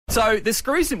So the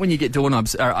screws when you get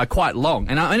doorknobs are quite long,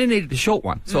 and I only needed a short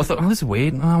one. So I thought, this is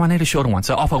weird. Oh, I need a shorter one.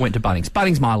 So off I went to Bunnings.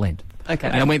 Bunnings Mile End. Okay.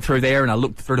 And I went through there and I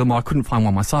looked through them. I couldn't find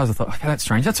one my size. I thought, okay, that's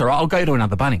strange. That's all right. I'll go to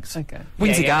another Bunnings. Okay.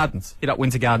 Windsor Gardens. Hit up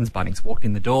Windsor Gardens Bunnings. Walked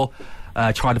in the door.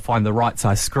 Tried to find the right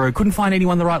size screw. Couldn't find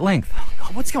anyone the right length.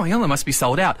 God, what's going on? They must be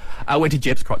sold out. I went to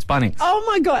Jepp's Cross Bunnings. Oh,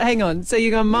 my God. Hang on. So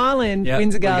you go Mile End,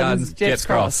 Windsor Gardens, Jepp's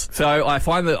Cross. So I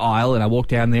find the aisle and I walk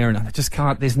down there and I just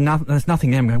can't, there's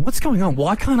nothing there. I'm going, what's going on?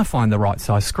 Why can't I find the right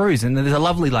size screws? And there's a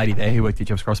lovely lady there who worked at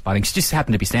Jepp's Cross Bunnings. She just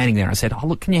happened to be standing there. I said, oh,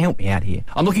 look, can you help me out here?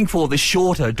 I'm looking for the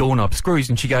shorter doorknob screws.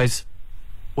 And she goes,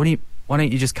 why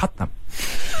don't you just cut them?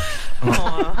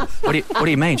 What do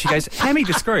you mean? She goes, hand me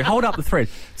the screw, hold up the thread.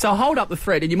 So I hold up the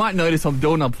thread, and you might notice on the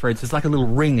doorknob threads, there's like a little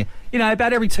ring,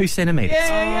 about every 2 centimetres.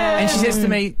 Yeah. And she says to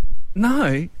me,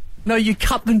 no, you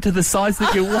cut them to the size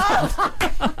that you want.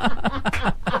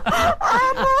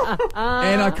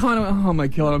 And I kind of, oh my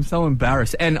God, I'm so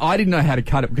embarrassed. And I didn't know how to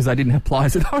cut it because I didn't have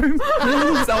pliers at home.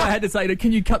 So I had to say to her,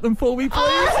 can you cut them for me,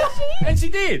 please? And she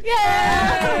did. Yay!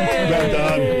 Well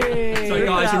done. So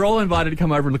guys, you're all invited to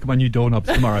come over and look at my new doorknobs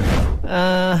tomorrow.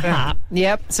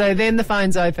 Yep. So then the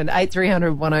phone's open,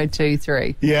 8300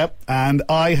 1023. Yep, and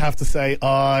I have to say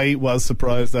I was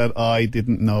surprised that I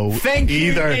didn't know Thank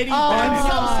you, either. Eddie. I'm so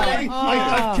sorry.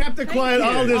 I've kept it quiet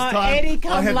all this time. Eddie,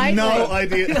 come I have lately. no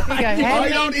idea. I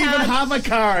don't even have a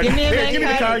card. Give me a Here, give me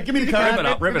the card. card. Give me the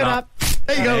card. Rip it up.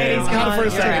 There you go. It's gone for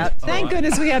a second. Thank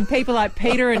goodness we have people like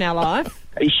Peter in our life.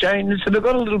 Hey, Shane, listen, I've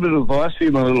got a little bit of advice for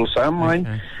you, my little son, mate.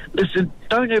 Okay. Listen,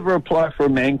 don't ever apply for a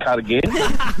man cut again,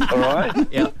 all right?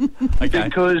 Yep. Okay.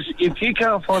 Because if you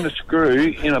can't find a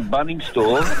screw in a Bunnings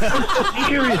store, you've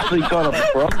seriously got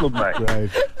a problem, mate. Right.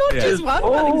 Not just one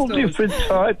All Bunnings store. different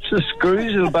types of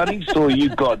screws in a Bunnings store.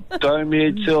 You've got dome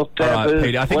head, All self-tappers. right,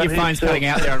 Peter, I think your phone's cutting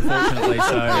out there, unfortunately.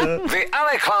 So. The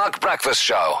Ali Clark Breakfast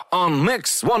Show on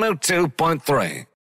Mix 102.3.